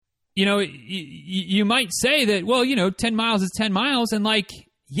you might say that, well, 10 miles is 10 miles, and like,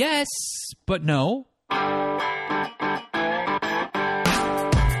 yes, but no.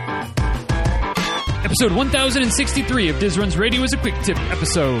 Episode 1063 of Diz Runs Radio is a quick tip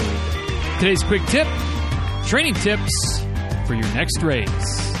episode. Today's quick tip, training tips for your next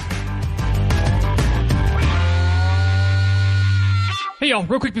race. Hey y'all,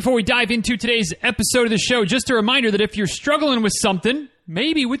 real quick before we dive into today's episode of the show, just a reminder that if you're struggling with something,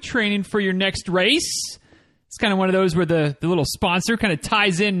 maybe with training for your next race, it's kind of one of those where the little sponsor kind of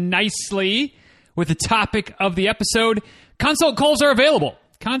ties in nicely with the topic of the episode. Consult calls are available.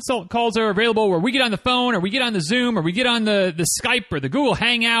 Consult calls are available where we get on the phone, or we get on the Zoom, or we get on the Skype or the Google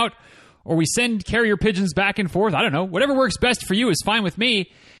Hangout, or we send carrier pigeons back and forth. I don't know. Whatever works best for you is fine with me.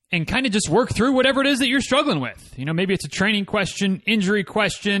 And kind of just work through whatever it is that you're struggling with. Maybe it's a training question, injury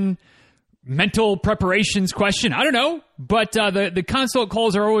question, mental preparations question. I don't know. But the consult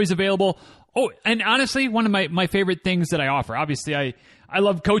calls are always available. Oh, and honestly, one of my favorite things that I offer. Obviously, I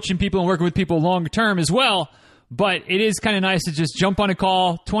love coaching people and working with people long term as well. But it is kind of nice to just jump on a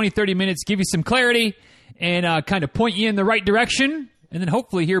call, 20, 30 minutes, give you some clarity, and kind of point you in the right direction. And then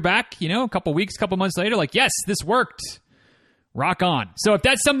hopefully hear back, a couple weeks, couple months later, like, yes, this worked. Rock on. So if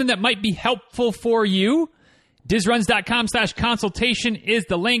that's something that might be helpful for you, dizruns.com/consultation is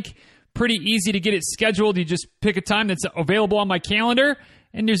the link. Pretty easy to get it scheduled. You just pick a time that's available on my calendar,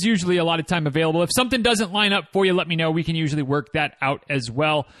 and there's usually a lot of time available. If something doesn't line up for you, let me know. We can usually work that out as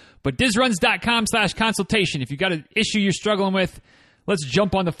well. But dizruns.com/consultation. If you've got an issue you're struggling with, let's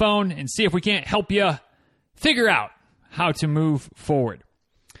jump on the phone and see if we can't help you figure out how to move forward.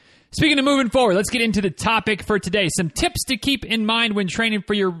 Speaking of moving forward, let's get into the topic for today. Some tips to keep in mind when training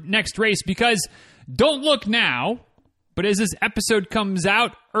for your next race, because don't look now, but as this episode comes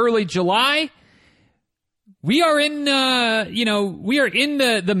out early July, we are in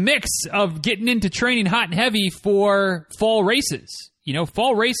the mix of getting into training hot and heavy for fall races.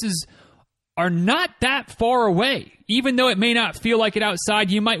 Fall races are not that far away. Even though it may not feel like it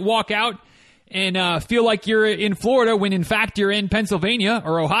outside, you might walk out and feel like you're in Florida when in fact you're in Pennsylvania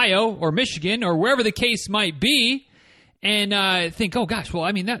or Ohio or Michigan or wherever the case might be, and think, oh gosh, well,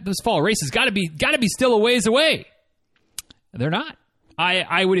 those fall races got to be still a ways away. They're not.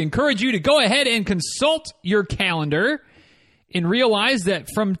 I would encourage you to go ahead and consult your calendar and realize that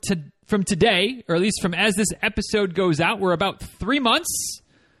from today, or at least from as this episode goes out, we're about 3 months,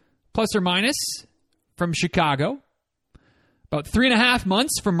 plus or minus, from Chicago, about 3.5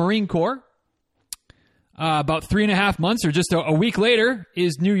 months from Marine Corps. About 3.5 months, or just a week later,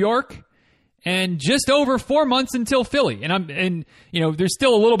 is New York, and just over 4 months until Philly. And there's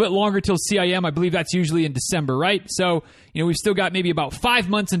still a little bit longer till CIM. I believe that's usually in December, right? So, we've still got maybe about 5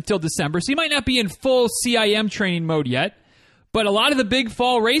 months until December. So you might not be in full CIM training mode yet, but a lot of the big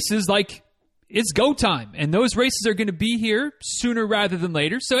fall races, like, it's go time, and those races are going to be here sooner rather than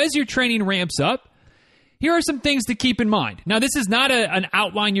later. So as your training ramps up, here are some things to keep in mind. Now, this is not an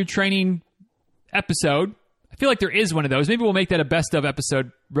outline your training episode. I feel like there is one of those. Maybe we'll make that a best of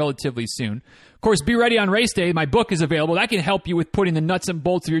episode relatively soon. Of course, Be Ready on Race Day. My book is available. That can help you with putting the nuts and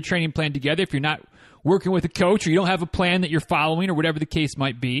bolts of your training plan together if you're not working with a coach or you don't have a plan that you're following or whatever the case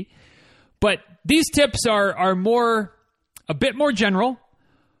might be. But these tips are a bit more general,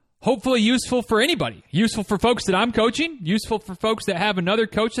 hopefully useful for anybody. Useful for folks that I'm coaching, useful for folks that have another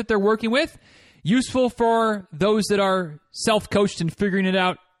coach that they're working with, useful for those that are self-coached and figuring it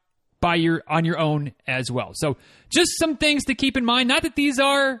out on your own as well. So just some things to keep in mind. Not that these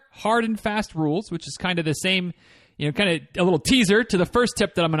are hard and fast rules, which is kind of the same, kind of a little teaser to the first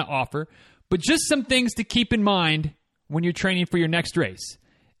tip that I'm going to offer, but just some things to keep in mind when you're training for your next race.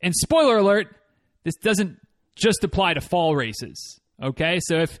 And spoiler alert, this doesn't just apply to fall races. Okay?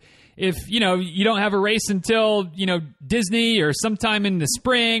 So if you don't have a race until, Disney or sometime in the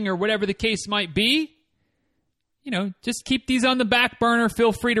spring or whatever the case might be, just keep these on the back burner.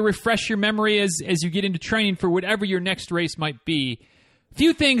 Feel free to refresh your memory as you get into training for whatever your next race might be. A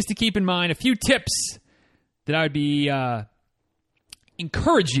few things to keep in mind, a few tips that I would be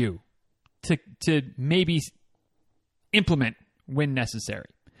encourage you to maybe implement when necessary.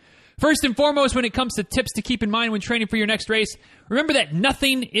 First and foremost, when it comes to tips to keep in mind when training for your next race, remember that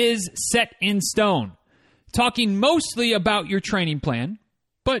nothing is set in stone. Talking mostly about your training plan,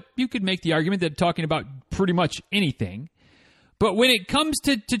 but you could make the argument that talking about pretty much anything. But when it comes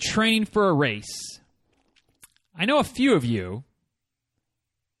to training for a race, I know a few of you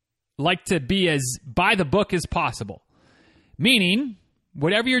like to be as by the book as possible. Meaning,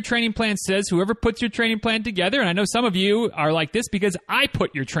 whatever your training plan says, whoever puts your training plan together, and I know some of you are like this because I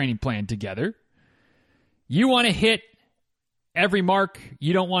put your training plan together, you want to hit every mark.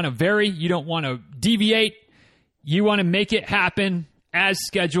 You don't want to vary. You don't want to deviate. You want to make it happen as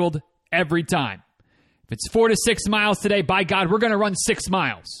scheduled every time. If it's 4 to 6 miles today, by God, we're going to run 6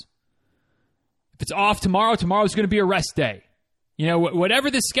 miles. If it's off tomorrow, tomorrow's going to be a rest day. You know, whatever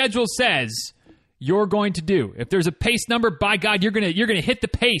the schedule says, you're going to do. If there's a pace number, by God, you're going to hit the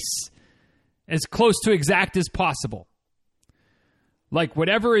pace as close to exact as possible. Like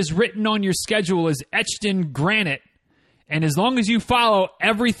whatever is written on your schedule is etched in granite. And as long as you follow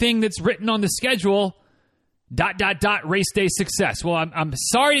everything that's written on the schedule, ... race day success. Well, I'm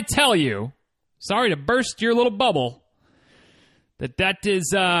sorry to tell you, sorry to burst your little bubble, that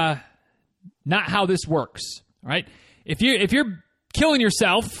is not how this works. All right? If you're killing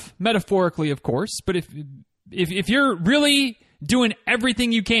yourself, metaphorically, of course, but if you're really doing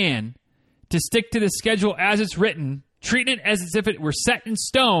everything you can to stick to the schedule as it's written, treating it as if it were set in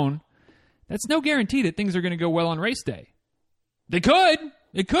stone, that's no guarantee that things are going to go well on race day. They could.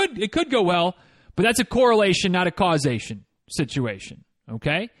 It could go well, but that's a correlation, not a causation situation,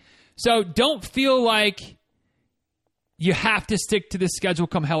 okay? So don't feel like you have to stick to the schedule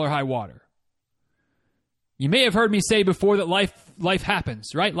come hell or high water. You may have heard me say before that life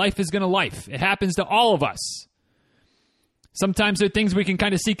happens, right? Life is going to life. It happens to all of us. Sometimes there are things we can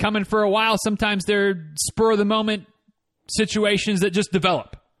kind of see coming for a while. Sometimes they're spur-of-the-moment situations that just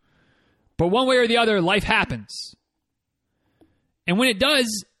develop. But one way or the other, life happens. And when it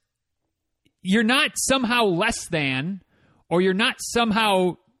does, you're not somehow less than, or you're not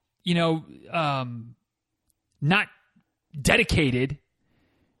somehow, not dedicated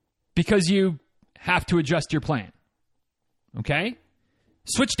because you have to adjust your plan. Okay?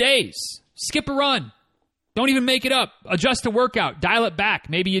 Switch days. Skip a run. Don't even make it up. Adjust a workout. Dial it back.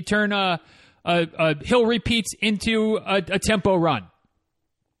 Maybe you turn a hill repeats into a tempo run.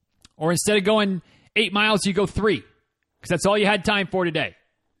 Or instead of going 8 miles, you go 3. Because that's all you had time for today.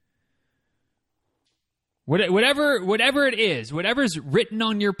 Whatever it is, whatever's written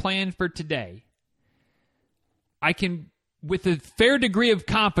on your plan for today, I can, with a fair degree of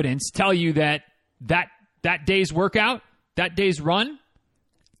confidence, tell you that day's workout, that day's run,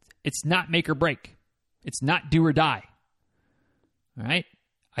 it's not make or break. It's not do or die. All right?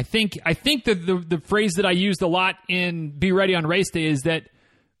 I think the phrase that I used a lot in Be Ready on Race Day is that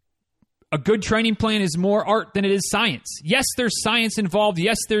a good training plan is more art than it is science. Yes, there's science involved.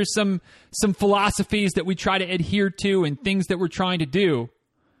 Yes, there's some philosophies that we try to adhere to and things that we're trying to do.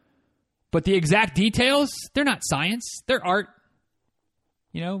 But the exact details, they're not science. They're art.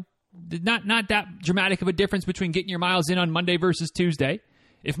 You know, not that dramatic of a difference between getting your miles in on Monday versus Tuesday.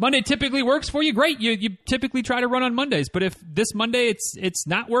 If Monday typically works for you, great. You typically try to run on Mondays. But if this Monday it's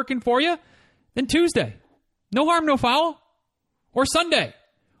not working for you, then Tuesday. No harm, no foul. Or Sunday.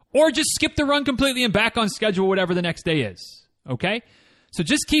 Or just skip the run completely and back on schedule whatever the next day is. Okay? So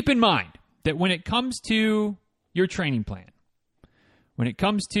just keep in mind that when it comes to your training plan, when it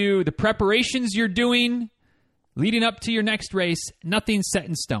comes to the preparations you're doing leading up to your next race, nothing's set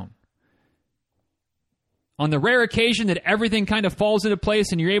in stone. On the rare occasion that everything kind of falls into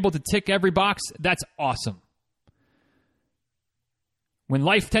place and you're able to tick every box, that's awesome. When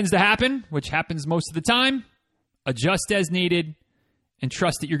life tends to happen, which happens most of the time, adjust as needed and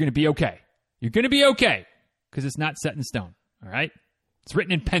trust that you're going to be okay. You're going to be okay because it's not set in stone, all right? It's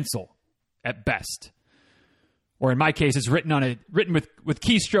written in pencil at best. Or in my case, it's written with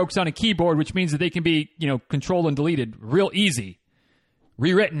keystrokes on a keyboard, which means that they can be, controlled and deleted real easy.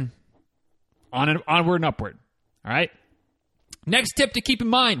 Rewritten onward and upward. All right? Next tip to keep in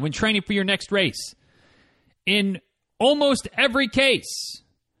mind when training for your next race. In almost every case,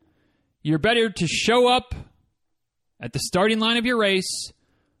 you're better to show up at the starting line of your race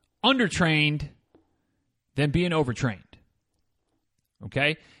undertrained than being overtrained.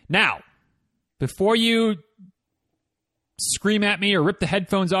 Okay? Now, before you scream at me or rip the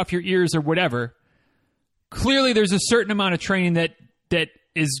headphones off your ears or whatever, clearly there's a certain amount of training that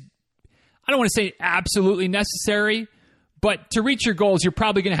is, I don't want to say absolutely necessary, but to reach your goals, you're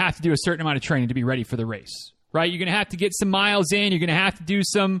probably going to have to do a certain amount of training to be ready for the race, right? You're going to have to get some miles in. You're going to have to do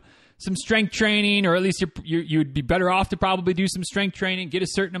some strength training, or at least you'd be better off to probably do some strength training, get a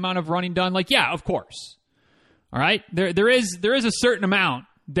certain amount of running done. Like, yeah, of course. All right? There is a certain amount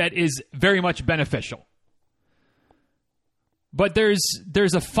that is very much beneficial. But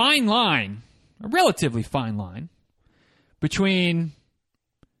there's a fine line, a relatively fine line, between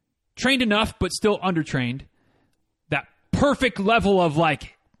trained enough but still undertrained, that perfect level of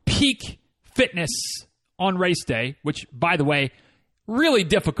like peak fitness on race day, which, by the way, really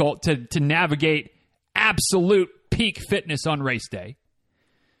difficult to navigate absolute peak fitness on race day,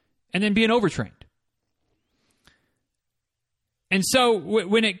 and then being overtrained. And so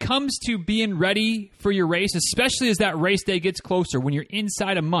when it comes to being ready for your race, especially as that race day gets closer, when you're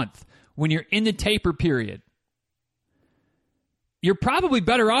inside a month, when you're in the taper period, you're probably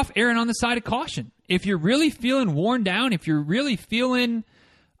better off erring on the side of caution. If you're really feeling worn down, if you're really feeling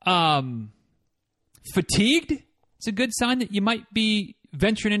fatigued, it's a good sign that you might be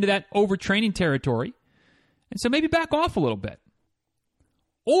venturing into that overtraining territory. And so maybe back off a little bit.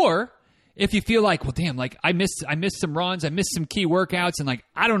 Or if you feel like, well, damn, like I missed some runs, I missed some key workouts, and like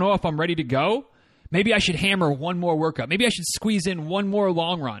I don't know if I'm ready to go, maybe I should hammer one more workout. Maybe I should squeeze in one more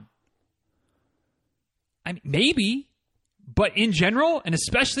long run. I mean, maybe, but in general, and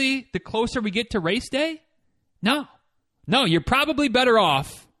especially the closer we get to race day, no, you're probably better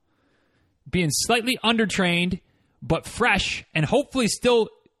off being slightly undertrained, but fresh, and hopefully still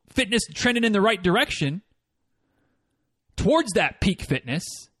fitness trending in the right direction towards that peak fitness,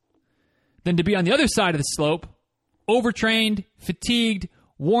 than to be on the other side of the slope, overtrained, fatigued,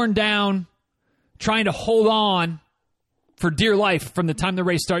 worn down, trying to hold on for dear life from the time the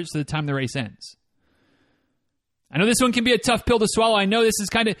race starts to the time the race ends. I know this one can be a tough pill to swallow. I know this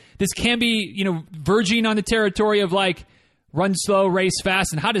can be, verging on the territory of like run slow, race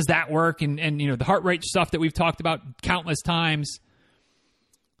fast, and how does that work? And the heart rate stuff that we've talked about countless times.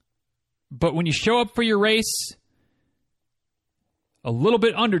 But when you show up for your race a little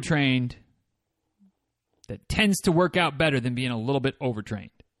bit undertrained, that tends to work out better than being a little bit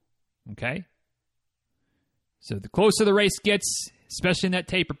overtrained. Okay? So the closer the race gets, especially in that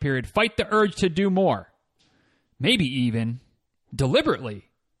taper period, fight the urge to do more. Maybe even deliberately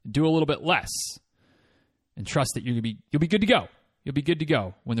do a little bit less, and trust that you'll be good to go. You'll be good to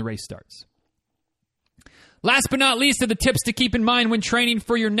go when the race starts. Last but not least are the tips to keep in mind when training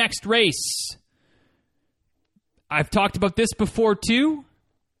for your next race. I've talked about this before too.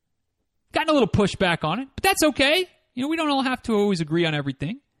 Gotten a little pushback on it, but that's okay. We don't all have to always agree on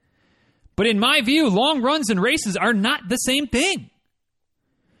everything. But in my view, long runs and races are not the same thing.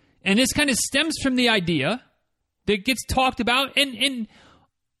 And this kind of stems from the idea that gets talked about and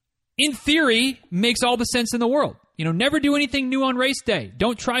in theory makes all the sense in the world. Never do anything new on race day.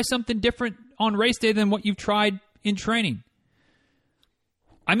 Don't try something different on race day than what you've tried in training.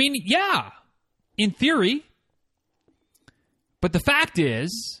 I mean, yeah, in theory. But the fact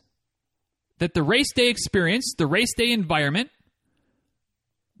is that the race day experience, the race day environment,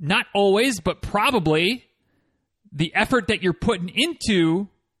 not always, but probably the effort that you're putting into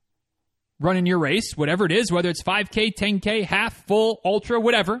running your race, whatever it is, whether it's 5K, 10K, half, full, ultra,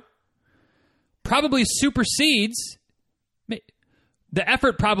 whatever, probably supersedes, the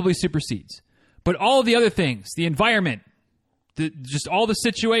effort probably supersedes. But all the other things, the environment, just all the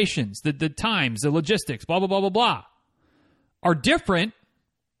situations, the times, the logistics, blah, blah, blah, blah, blah, are different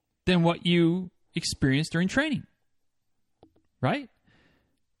than what you experienced during training, right?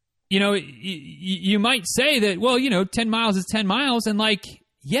 You might say that, well, 10 miles is 10 miles, and like,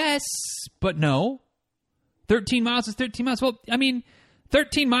 yes, but no. 13 miles is 13 miles. Well, I mean,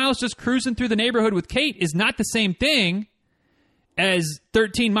 13 miles just cruising through the neighborhood with Kate is not the same thing as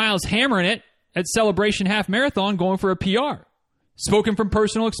 13 miles hammering it at Celebration Half Marathon going for a PR. Spoken from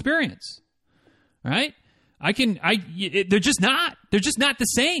personal experience, right? They're just not the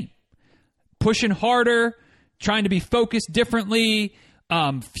same. Pushing harder, trying to be focused differently,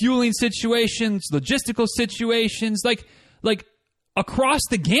 fueling situations, logistical situations, like across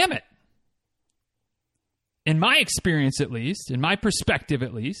the gamut. In my experience, at least, in my perspective,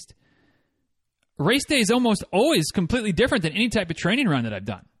 at least, race day is almost always completely different than any type of training run that I've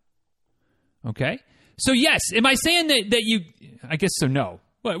done. Okay? So yes, am I saying that you, I guess so, no.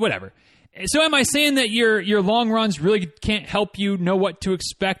 Whatever. So am I saying that your long runs really can't help you know what to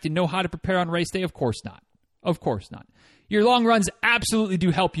expect and know how to prepare on race day? Of course not. Of course not. Your long runs absolutely do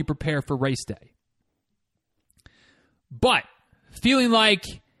help you prepare for race day. But feeling like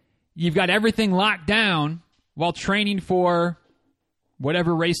you've got everything locked down while training for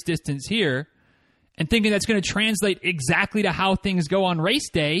whatever race distance here and thinking that's going to translate exactly to how things go on race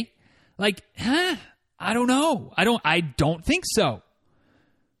day, like, I don't know. I don't think so.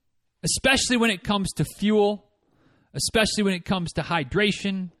 Especially when it comes to fuel, especially when it comes to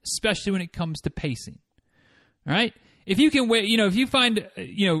hydration, especially when it comes to pacing. All right? If you can wait, if you find,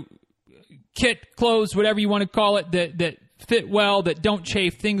 kit, clothes, whatever you want to call it, that fit well, that don't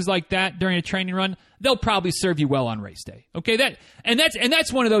chafe, things like that during a training run, they'll probably serve you well on race day. Okay?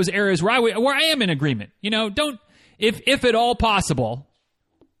 That's one of those areas where I am in agreement. Don't, if at all possible,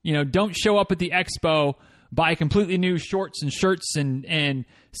 don't show up at the expo, buy completely new shorts and shirts and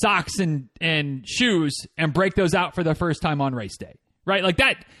socks and shoes and break those out for the first time on race day, right? Like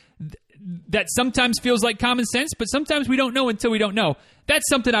that sometimes feels like common sense, but sometimes we don't know until we don't know. That's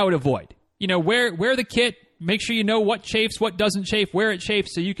something I would avoid. Wear the kit. Make sure you know what chafes, what doesn't chafe, where it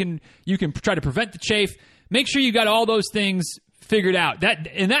chafes, so you can try to prevent the chafe. Make sure you got all those things figured out. That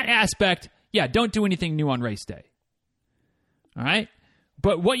in that aspect, yeah, don't do anything new on race day. All right?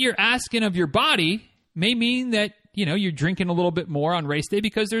 But what you're asking of your body may mean that, you're drinking a little bit more on race day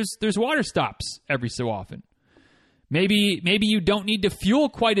because there's water stops every so often. Maybe you don't need to fuel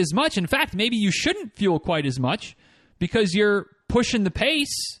quite as much. In fact, maybe you shouldn't fuel quite as much because you're pushing the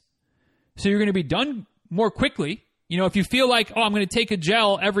pace, so you're going to be done more quickly. If you feel like, I'm going to take a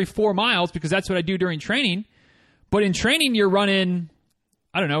gel every 4 miles because that's what I do during training, but in training you're running,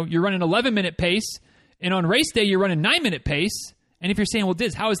 you're running 11-minute pace, and on race day you're running 9-minute pace. And if you're saying, well,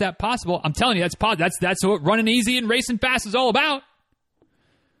 Diz, how is that possible? I'm telling you, that's what running easy and racing fast is all about.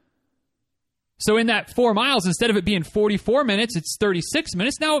 So in that 4 miles, instead of it being 44 minutes, it's 36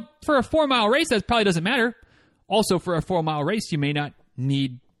 minutes. Now, for a 4-mile race, that probably doesn't matter. Also, for a 4-mile race, you may not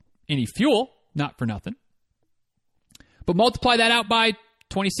need any fuel, not for nothing. But multiply that out by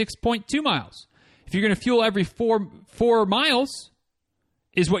 26.2 miles. If you're going to fuel every 4 miles,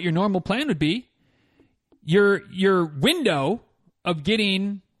 is what your normal plan would be, your window of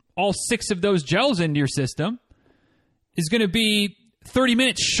getting all 6 of those gels into your system is going to be 30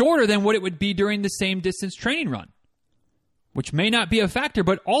 minutes shorter than what it would be during the same distance training run, which may not be a factor,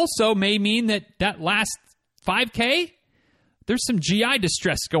 but also may mean that last 5K, there's some GI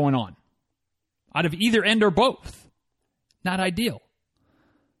distress going on out of either end or both. Not ideal.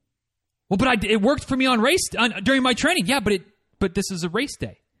 Well, but it worked for me during my training. Yeah, but this is a race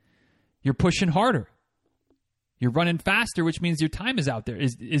day. You're pushing harder. You're running faster, which means your time is out there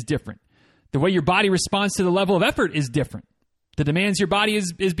is different. The way your body responds to the level of effort is different. The demands your body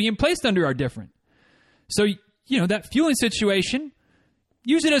is being placed under are different. So, that fueling situation,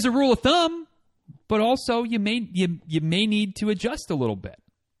 use it as a rule of thumb, but also you may need to adjust a little bit.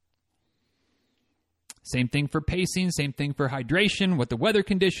 Same thing for pacing, same thing for hydration, what the weather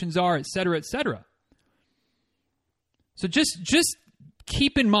conditions are, et cetera, et cetera. So just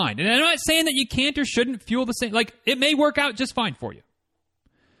keep in mind, and I'm not saying that you can't or shouldn't fuel the same, like it may work out just fine for you.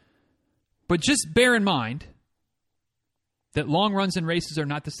 But just bear in mind that long runs and races are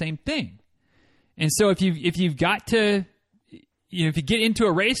not the same thing. And so if you've got to, if you get into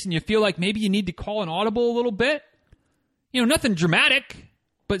a race and you feel like maybe you need to call an audible a little bit, nothing dramatic,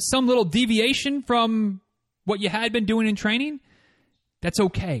 but some little deviation from what you had been doing in training, that's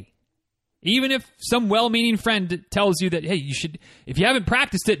okay. Even if some well-meaning friend tells you that, hey, you should, if you haven't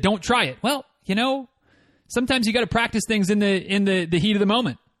practiced it, don't try it. Well, sometimes you got to practice things in the heat of the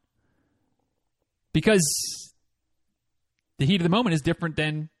moment, because the heat of the moment is different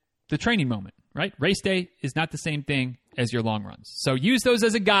than the training moment, right? Race day is not the same thing as your long runs. So use those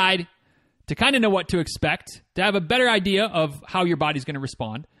as a guide to kind of know what to expect, to have a better idea of how your body's going to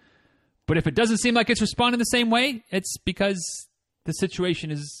respond. But if it doesn't seem like it's responding the same way, it's because the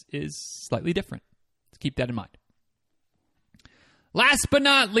situation is slightly different. Let's keep that in mind. Last but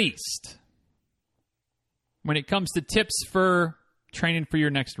not least, when it comes to tips for training for your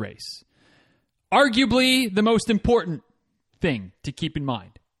next race, arguably the most important thing to keep in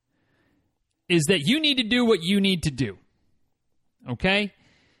mind is that you need to do what you need to do. Okay?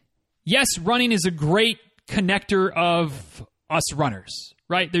 Yes, running is a great connector of us runners,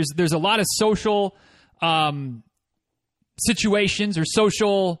 right? There's a lot of social situations or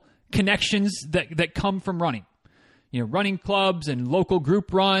social connections that come from running. Running clubs and local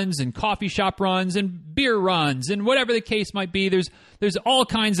group runs and coffee shop runs and beer runs and whatever the case might be. There's all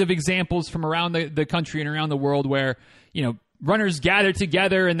kinds of examples from around the country and around the world where, runners gather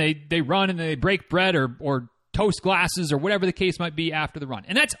together and they run and they break bread or toast glasses or whatever the case might be after the run.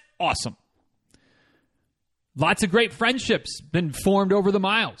 And that's awesome. Lots of great friendships been formed over the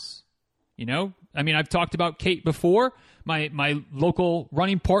miles. I've talked about Kate before, my local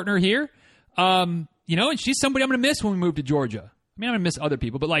running partner here. And she's somebody I'm going to miss when we move to Georgia. I'm going to miss other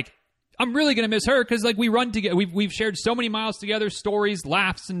people, but I'm really going to miss her because we run together. We've shared so many miles together, stories,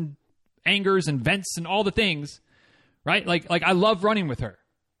 laughs, and angers and vents and all the things, right? I love running with her.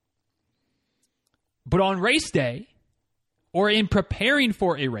 But on race day or in preparing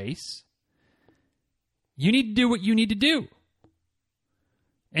for a race, you need to do what you need to do.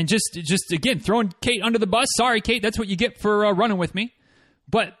 And just again, throwing Kate under the bus. Sorry, Kate, that's what you get for running with me.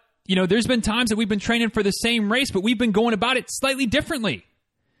 But, there's been times that we've been training for the same race, but we've been going about it slightly differently.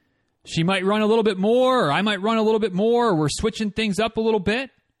 She might run a little bit more, or I might run a little bit more, or we're switching things up a little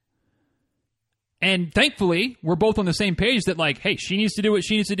bit. And thankfully, we're both on the same page that like, hey, she needs to do what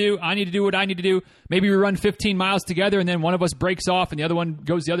she needs to do. I need to do what I need to do. Maybe we run 15 miles together and then one of us breaks off and the other one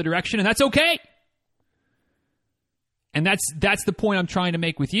goes the other direction, and that's okay. And that's the point I'm trying to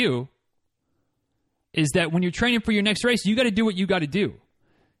make with you, is that when you're training for your next race, you got to do what you got to do.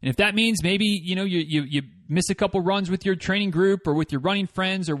 And if that means maybe, you miss a couple runs with your training group or with your running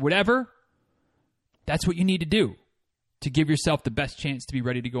friends or whatever, that's what you need to do to give yourself the best chance to be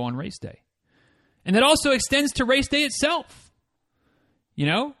ready to go on race day. And that also extends to race day itself.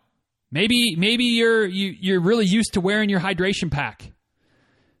 Maybe you're really used to wearing your hydration pack,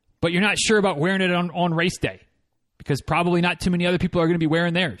 but you're not sure about wearing it on race day because probably not too many other people are going to be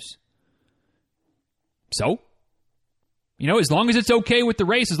wearing theirs. So, as long as it's okay with the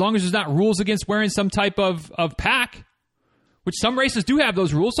race, as long as there's not rules against wearing some type of pack, which some races do have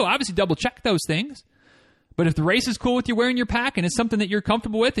those rules, so obviously double check those things. But if the race is cool with you wearing your pack and it's something that you're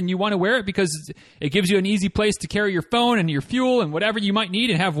comfortable with and you want to wear it because it gives you an easy place to carry your phone and your fuel and whatever you might need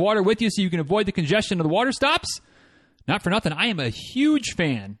and have water with you so you can avoid the congestion of the water stops, not for nothing, I am a huge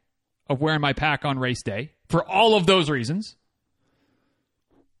fan of wearing my pack on race day for all of those reasons.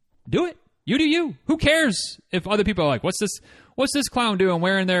 Do it. You do you. Who cares if other people are like, what's this clown doing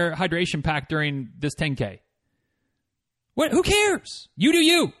wearing their hydration pack during this 10K? Who cares? You do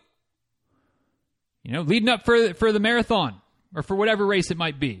you. Leading up for the marathon or for whatever race it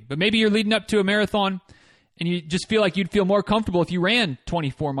might be. But maybe you're leading up to a marathon and you just feel like you'd feel more comfortable if you ran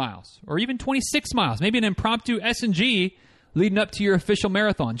 24 miles or even 26 miles. Maybe an impromptu S&G leading up to your official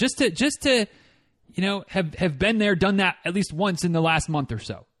marathon. Just to have been there, done that at least once in the last month or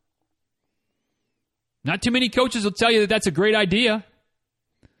so. Not too many coaches will tell you that that's a great idea.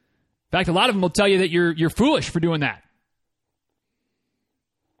 In fact, a lot of them will tell you that you're foolish for doing that.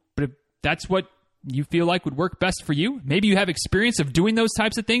 But if that's what you feel like would work best for you, maybe you have experience of doing those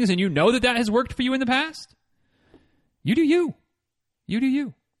types of things and you know that has worked for you in the past, you do you. You do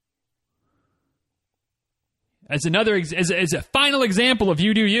you. As a final example of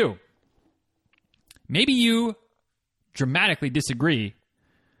you do you, maybe you dramatically disagree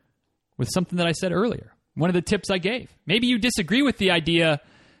with something that I said earlier. One of the tips I gave. Maybe you disagree with the idea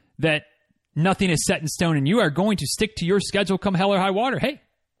that nothing is set in stone and you are going to stick to your schedule come hell or high water. Hey,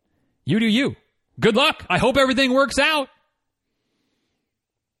 you do you. Good luck. I hope everything works out.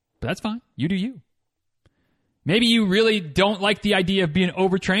 But that's fine. You do you. Maybe you really don't like the idea of being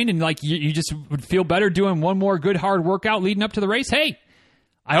overtrained and like you just would feel better doing one more good hard workout leading up to the race. Hey,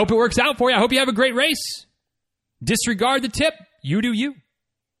 I hope it works out for you. I hope you have a great race. Disregard the tip. You do you.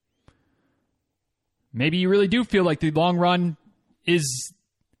 Maybe you really do feel like the long run is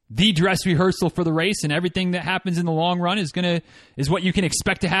the dress rehearsal for the race and everything that happens in the long run is what you can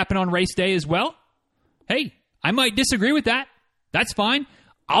expect to happen on race day as well. Hey, I might disagree with that. That's fine.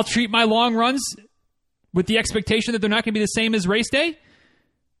 I'll treat my long runs with the expectation that they're not going to be the same as race day.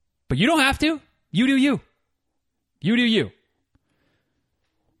 But you don't have to. You do you. You do you.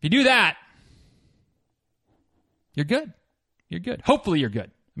 If you do that, you're good. You're good. Hopefully you're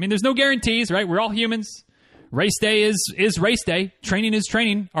good. I mean, there's no guarantees, right? We're all humans. Race day is race day. Training is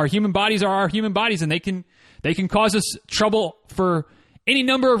training. Our human bodies are our human bodies, and they can cause us trouble for any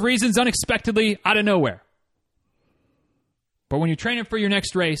number of reasons unexpectedly out of nowhere. But when you're training for your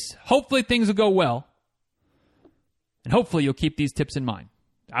next race, hopefully things will go well, and hopefully you'll keep these tips in mind.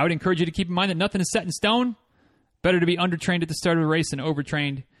 I would encourage you to keep in mind that nothing is set in stone. Better to be undertrained at the start of a race than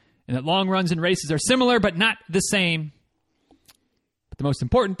overtrained, and that long runs and races are similar but not the same. But the most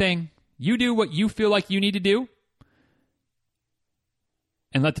important thing, you do what you feel like you need to do,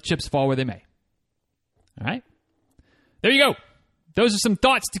 and let the chips fall where they may. All right? There you go. Those are some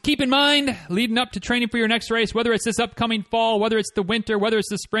thoughts to keep in mind leading up to training for your next race, whether it's this upcoming fall, whether it's the winter, whether it's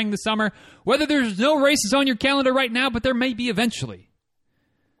the spring, the summer, whether there's no races on your calendar right now, but there may be eventually.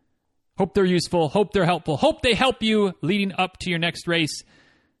 Hope they're useful. Hope they're helpful. Hope they help you leading up to your next race.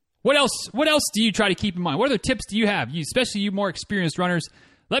 What else do you try to keep in mind? What other tips do you have? Especially you more experienced runners.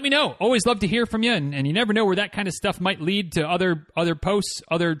 Let me know. Always love to hear from you, and you never know where that kind of stuff might lead to other posts,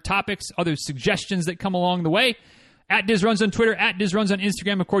 other topics, other suggestions that come along the way. At DizRuns on Twitter, at DizRuns on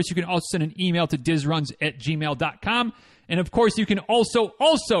Instagram. Of course, you can also send an email to dizruns@gmail.com. And of course, you can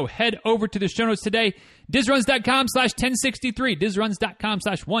also head over to the show notes today, dizruns.com/1063,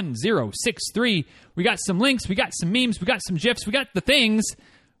 dizruns.com/1063. We got some links, we got some memes, we got some GIFs, we got the things.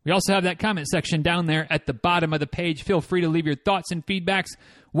 We also have that comment section down there at the bottom of the page. Feel free to leave your thoughts and feedbacks.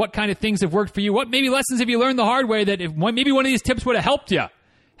 What kind of things have worked for you? What maybe lessons have you learned the hard way that maybe one of these tips would have helped you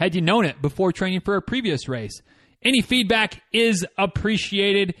had you known it before training for a previous race? Any feedback is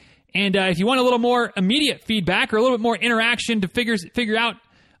appreciated. And if you want a little more immediate feedback or a little bit more interaction to figure out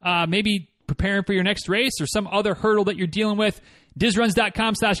maybe preparing for your next race or some other hurdle that you're dealing with,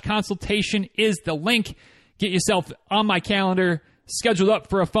 DizRuns.com/consultation is the link. Get yourself on my calendar, scheduled up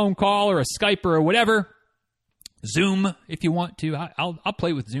for a phone call or a Skype or whatever. Zoom, if you want to. I'll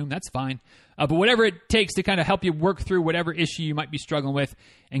play with Zoom. That's fine. But whatever it takes to kind of help you work through whatever issue you might be struggling with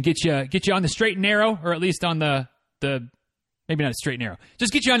and get you on the straight and narrow, or at least on the maybe not straight and narrow.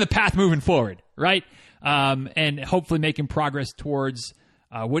 Just get you on the path moving forward, right? And hopefully making progress towards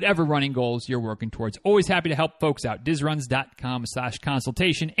whatever running goals you're working towards. Always happy to help folks out.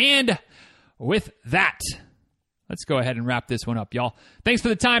 DizRuns.com/consultation. And with that, let's go ahead and wrap this one up, y'all. Thanks for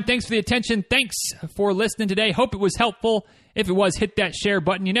the time. Thanks for the attention. Thanks for listening today. Hope it was helpful. If it was, hit that share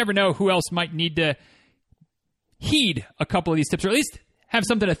button. You never know who else might need to heed a couple of these tips, or at least have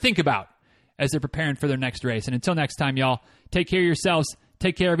something to think about as they're preparing for their next race. And until next time, y'all, take care of yourselves.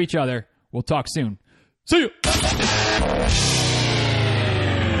 Take care of each other. We'll talk soon. See you.